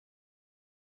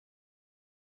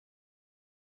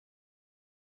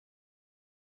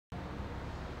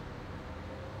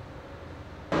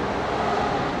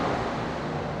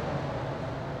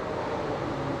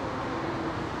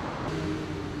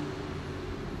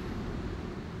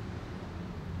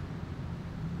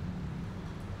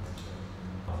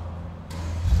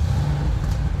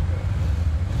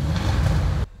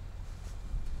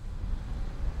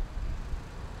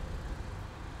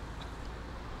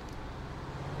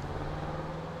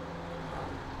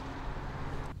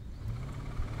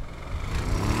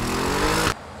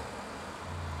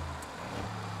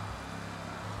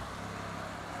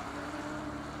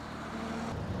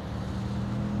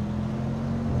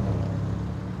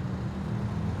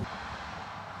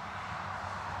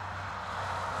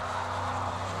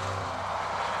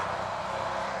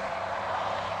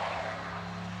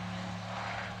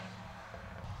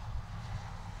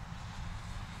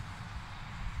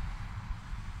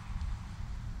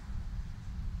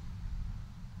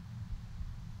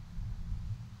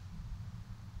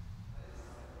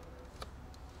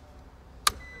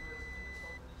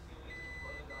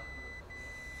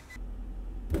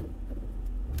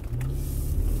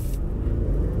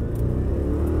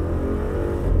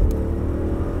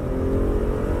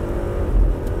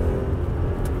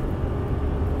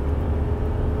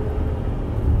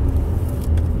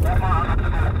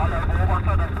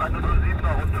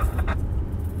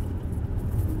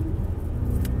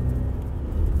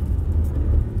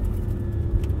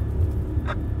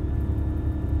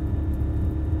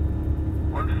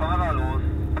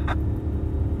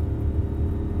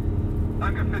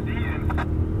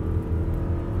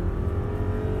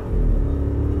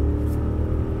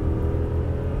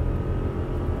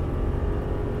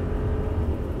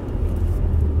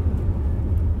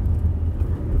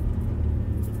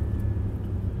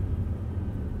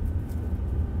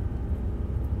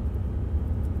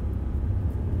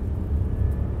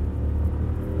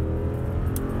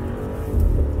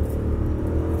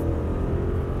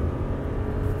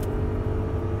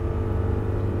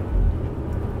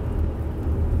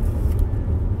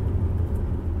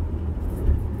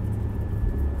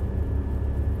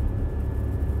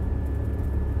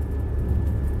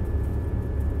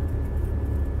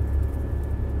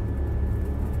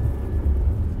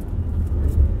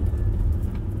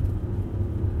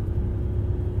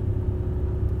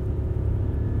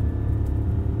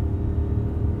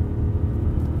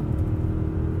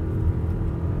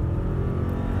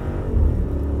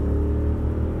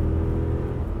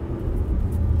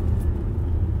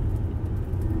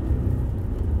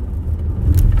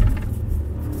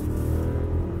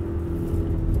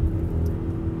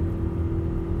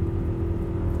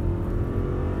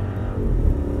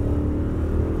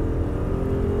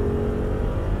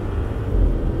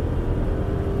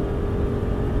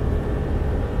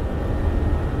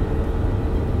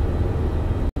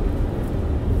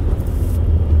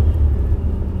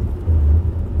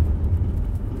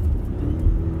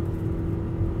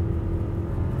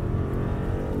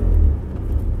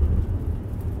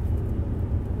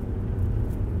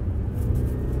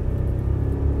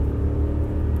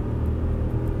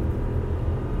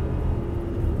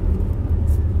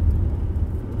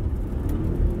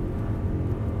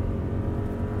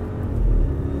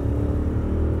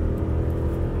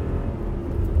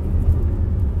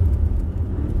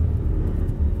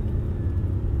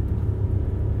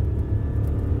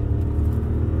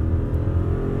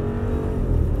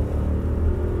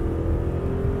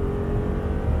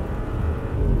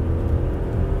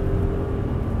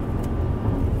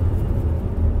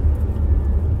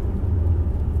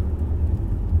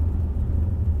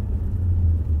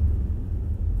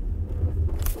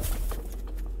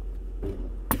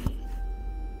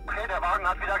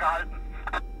gehalten.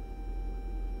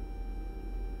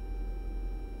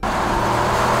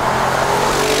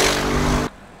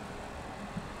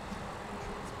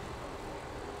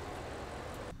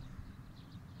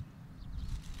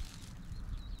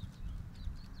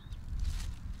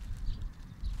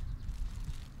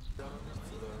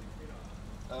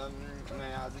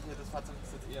 Naja, also hier das Fahrzeug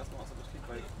ist jetzt erstmal außer Betrieb,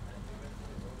 weil...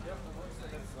 Ja,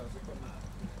 Sekunden.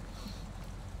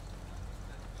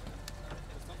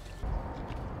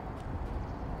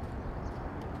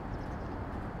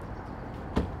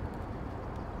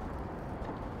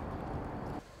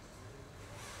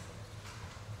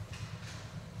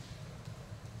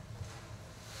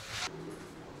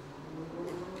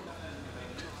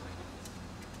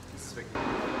 Das ist weg.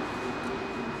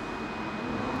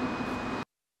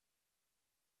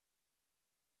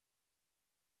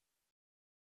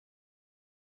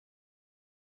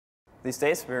 These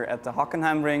days we're at the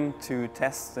Hockenheimring to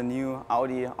test the new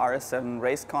Audi RS7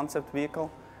 race concept vehicle,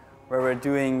 where we're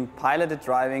doing piloted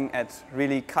driving at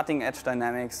really cutting-edge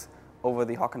dynamics over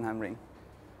the Hockenheimring.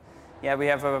 Yeah, we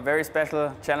have a very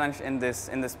special challenge in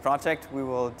this project. We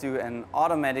will do an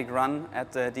automatic run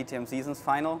at the DTM Seasons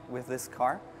Final with this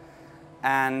car.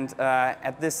 And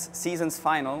at this Seasons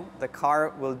Final, the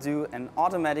car will do an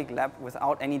automatic lap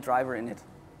without any driver in it.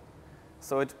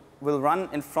 So it will run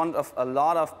in front of a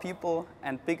lot of people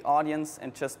and big audience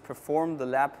and just perform the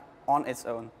lap on its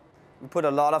own. We put a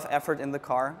lot of effort in the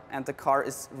car, and the car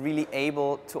is really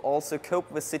able to also cope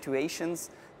with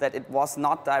situations that it was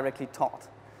not directly taught.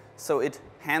 So it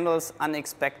handles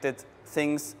unexpected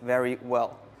things very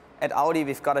well. At Audi,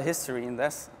 we've got a history in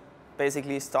this,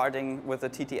 basically starting with the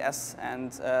TTS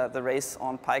and the race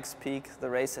on Pikes Peak, the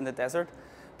race in the desert.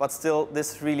 But still,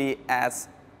 this really adds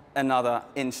another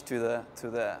inch to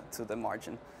the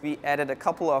margin. We added a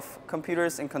couple of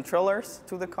computers and controllers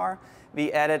to the car. We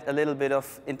added a little bit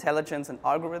of intelligence and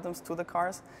algorithms to the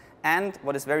cars. And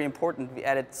what is very important, we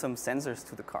added some sensors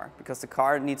to the car, because the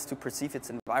car needs to perceive its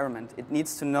environment. It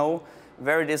needs to know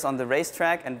where it is on the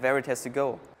racetrack and where it has to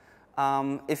go.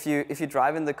 If you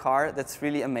drive in the car, that's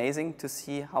really amazing to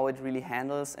see how it really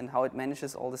handles and how it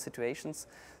manages all the situations.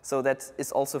 So that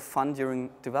is also fun during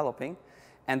developing.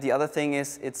 And the other thing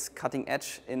is, it's cutting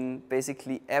edge in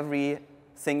basically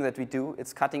everything that we do.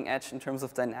 It's cutting edge in terms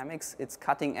of dynamics. It's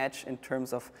cutting edge in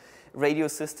terms of radio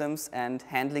systems and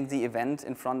handling the event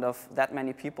in front of that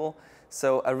many people.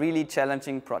 So a really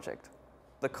challenging project.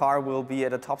 The car will be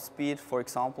at a top speed, for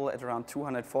example, at around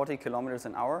 240 kilometers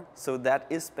an hour. So that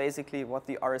is basically what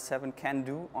the RS7 can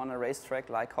do on a racetrack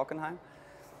like Hockenheim.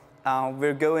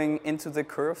 We're going into the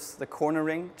curves, the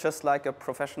cornering, just like a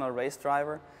professional race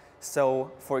driver. So,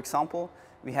 for example,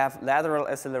 we have lateral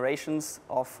accelerations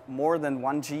of more than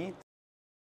 1 G.